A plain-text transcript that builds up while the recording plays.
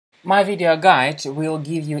My video guide will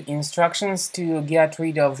give you instructions to get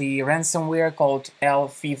rid of the ransomware called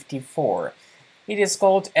L54. It is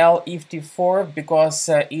called L54 because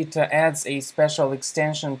it adds a special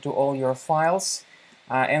extension to all your files,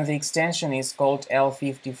 and the extension is called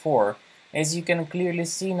L54. As you can clearly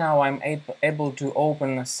see now, I'm able to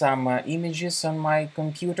open some images on my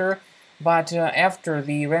computer, but after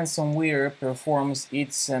the ransomware performs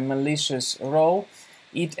its malicious role,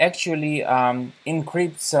 it actually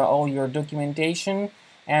encrypts all your documentation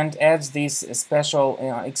and adds this special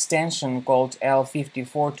extension called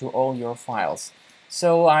L54 to all your files.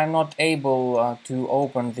 So I'm not able to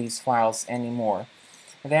open these files anymore.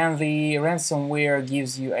 Then the ransomware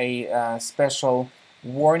gives you a special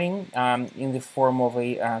warning in the form of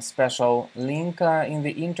a special link in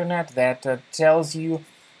the internet that tells you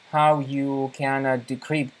how you can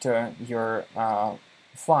decrypt your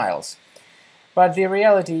files. But the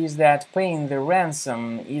reality is that paying the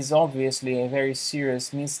ransom is obviously a very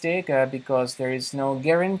serious mistake because there is no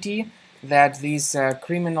guarantee that these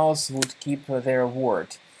criminals would keep their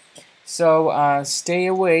word. So stay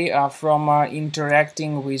away from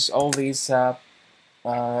interacting with all these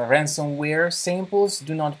ransomware samples.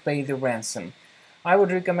 Do not pay the ransom. I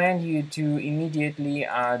would recommend you to immediately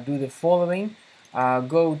do the following.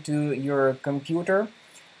 Go to your computer.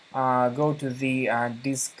 Go to the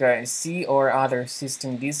disk C or other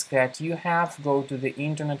system disk that you have, go to the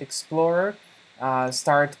Internet Explorer,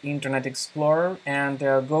 start Internet Explorer, and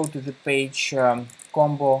go to the page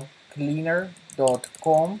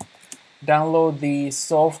combocleaner.com. Download the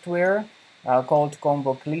software called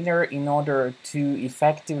Combo Cleaner in order to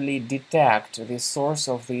effectively detect the source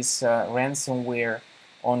of this ransomware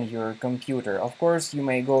on your computer. Of course, you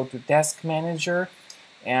may go to Task Manager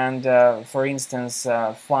and for instance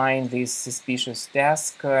find this suspicious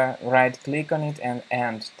task, right-click on it and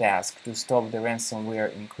end task to stop the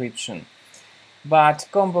ransomware encryption. But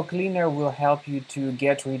Combo Cleaner will help you to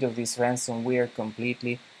get rid of this ransomware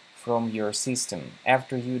completely from your system.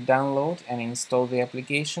 After you download and install the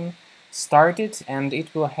application, start it, and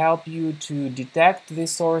it will help you to detect the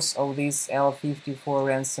source of this L54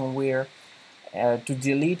 ransomware, to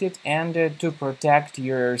delete it, and to protect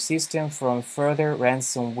your system from further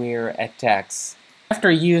ransomware attacks. After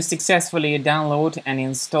you successfully download and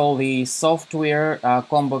install the software,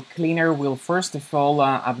 Combo Cleaner will first of all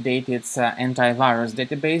update its antivirus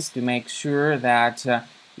database to make sure that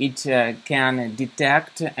it can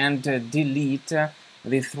detect and delete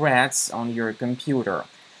the threats on your computer.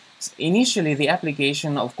 Initially, the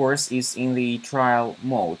application, of course, is in the trial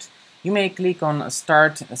mode. You may click on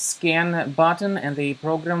Start Scan button and the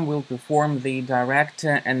program will perform the direct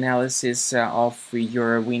analysis of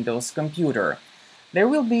your Windows computer. There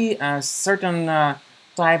will be certain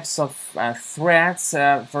types of threats,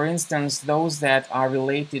 for instance, those that are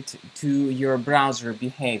related to your browser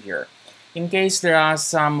behavior. In case there are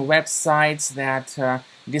some websites that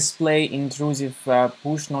display intrusive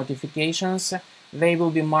push notifications, they will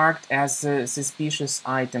be marked as suspicious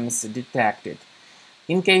items detected.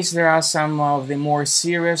 In case there are some of the more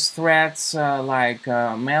serious threats like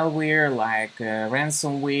malware, like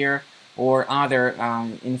ransomware, or other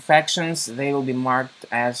infections, they will be marked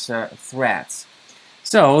as threats.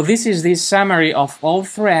 So this is the summary of all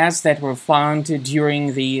threats that were found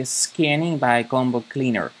during the scanning by Combo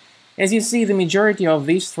Cleaner. As you see, the majority of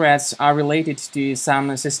these threats are related to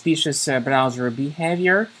some suspicious browser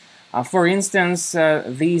behavior. For instance,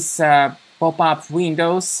 these pop-up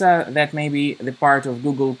windows that may be the part of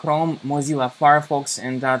Google Chrome, Mozilla Firefox,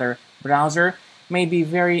 and other browser may be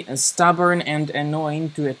very stubborn and annoying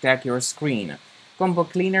to attack your screen. Combo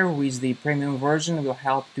Cleaner with the premium version will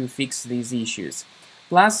help to fix these issues.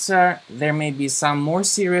 Plus, there may be some more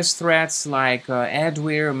serious threats like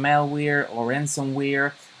adware, malware, or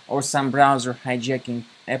ransomware, or some browser hijacking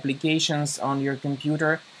applications on your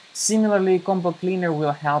computer. Similarly, Combo Cleaner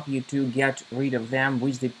will help you to get rid of them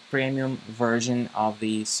with the premium version of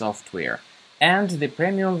the software. And the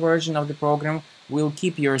premium version of the program will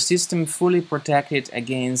keep your system fully protected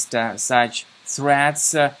against such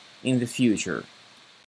threats in the future.